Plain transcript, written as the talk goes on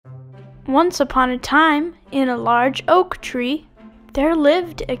Once upon a time, in a large oak tree, there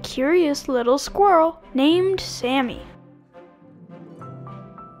lived a curious little squirrel named Sammy.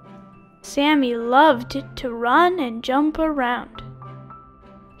 Sammy loved to run and jump around.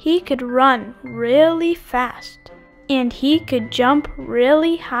 He could run really fast, and he could jump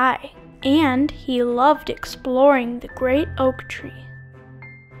really high, and he loved exploring the great oak tree.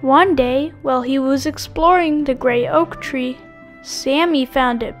 One day, while he was exploring the great oak tree, Sammy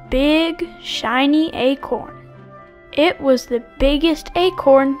found a big, shiny acorn. It was the biggest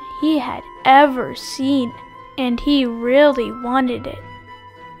acorn he had ever seen, and he really wanted it.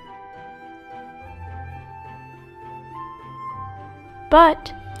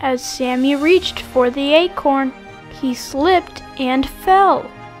 But as Sammy reached for the acorn, he slipped and fell.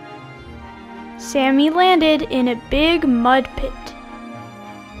 Sammy landed in a big mud pit.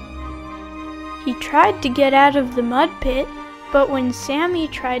 He tried to get out of the mud pit, but when Sammy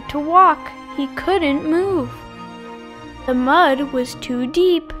tried to walk, he couldn't move. The mud was too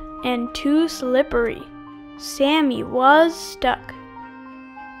deep and too slippery. Sammy was stuck.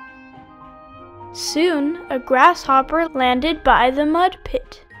 Soon, a grasshopper landed by the mud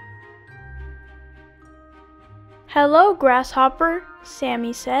pit. "Hello, Grasshopper,"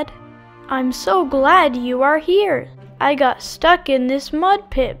 Sammy said. "I'm so glad you are here. I got stuck in this mud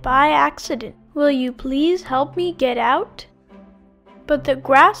pit by accident. Will you please help me get out?" But the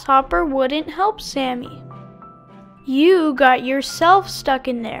grasshopper wouldn't help Sammy. "You got yourself stuck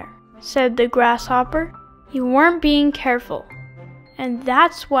in there," said the grasshopper. "You weren't being careful, and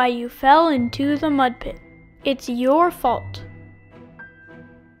that's why you fell into the mud pit. It's your fault."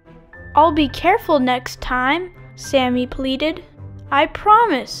 "I'll be careful next time," Sammy pleaded. "I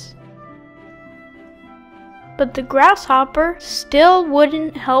promise." But the grasshopper still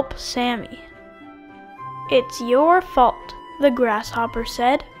wouldn't help Sammy. "It's your fault," the grasshopper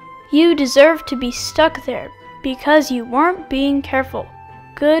said. "You deserve to be stuck there because you weren't being careful.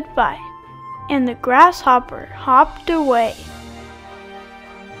 Goodbye." And the grasshopper hopped away.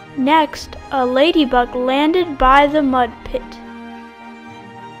 Next, a ladybug landed by the mud pit.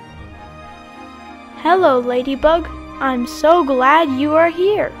 "Hello, Ladybug. I'm so glad you are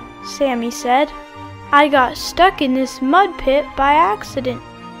here," Sammy said. "I got stuck in this mud pit by accident.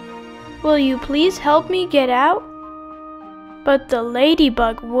 Will you please help me get out?" But the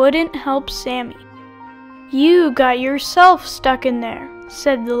ladybug wouldn't help Sammy. "You got yourself stuck in there,"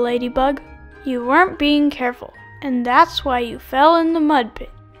 said the ladybug. "You weren't being careful, and that's why you fell in the mud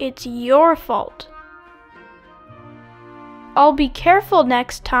pit. It's your fault." "I'll be careful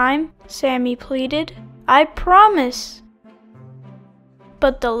next time," Sammy pleaded. "I promise."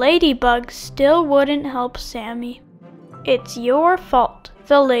 But the ladybug still wouldn't help Sammy. "It's your fault,"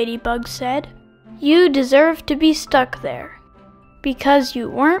 the ladybug said. "You deserve to be stuck there because you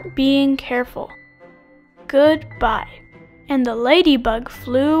weren't being careful. Goodbye." And the ladybug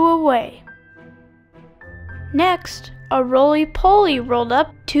flew away. Next, a roly-poly rolled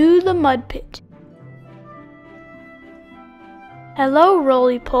up to the mud pit. "Hello,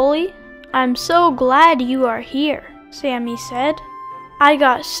 Roly-Poly. I'm so glad you are here," Sammy said. "I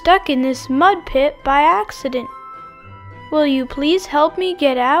got stuck in this mud pit by accident. Will you please help me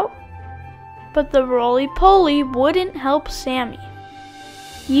get out?" But the roly-poly wouldn't help Sammy.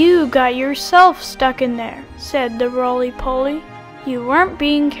 "You got yourself stuck in there," said the roly-poly. "You weren't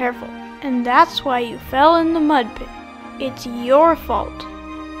being careful, and that's why you fell in the mud pit. It's your fault."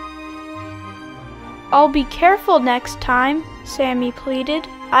 "I'll be careful next time," Sammy pleaded.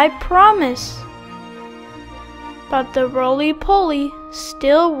 "I promise." But the roly-poly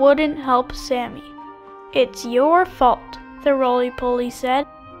still wouldn't help Sammy. "It's your fault," the roly-poly said.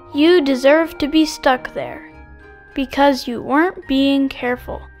 "You deserve to be stuck there because you weren't being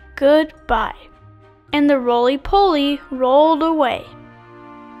careful. Goodbye." And the roly-poly rolled away.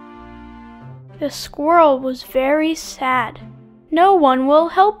 The squirrel was very sad. "No one will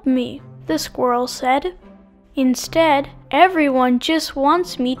help me," the squirrel said. "Instead, everyone just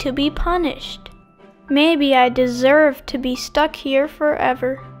wants me to be punished. Maybe I deserve to be stuck here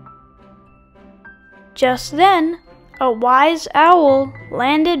forever." Just then, a wise owl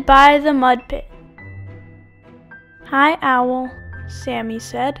landed by the mud pit. "Hi, Owl," Sammy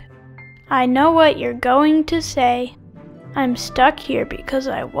said. "I know what you're going to say. I'm stuck here because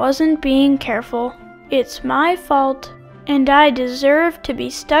I wasn't being careful. It's my fault, and I deserve to be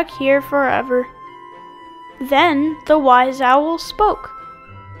stuck here forever." Then the wise owl spoke.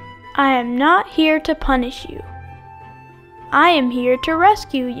 "I am not here to punish you. I am here to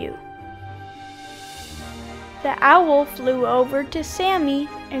rescue you." The owl flew over to Sammy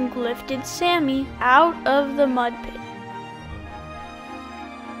and lifted Sammy out of the mud pit.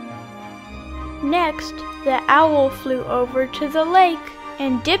 Next, the owl flew over to the lake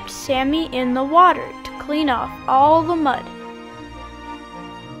and dipped Sammy in the water to clean off all the mud.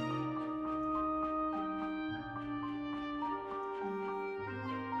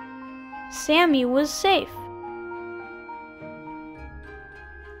 Sammy was safe,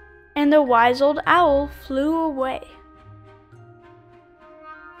 and the wise old owl flew away.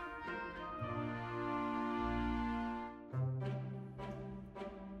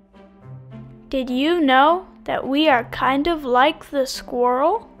 Did you know that we are kind of like the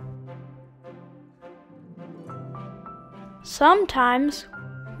squirrel? Sometimes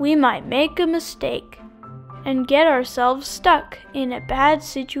we might make a mistake and get ourselves stuck in a bad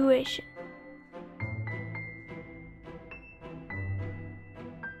situation.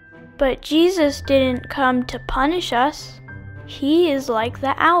 But Jesus didn't come to punish us. He is like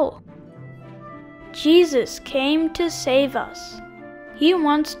the owl. Jesus came to save us. He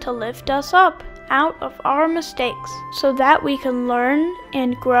wants to lift us up out of our mistakes so that we can learn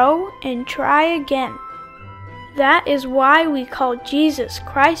and grow and try again. That is why we call Jesus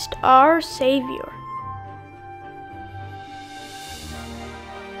Christ our Savior.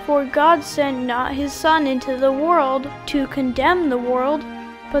 For God sent not His Son into the world to condemn the world,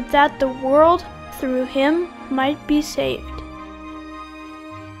 but that the world through Him might be saved.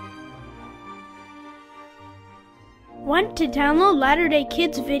 Want to download Latter-day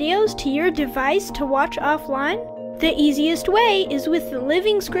Kids videos to your device to watch offline? The easiest way is with the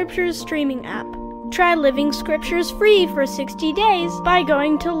Living Scriptures streaming app. Try Living Scriptures free for 60 days by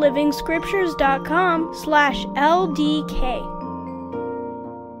going to livingscriptures.com/LDK.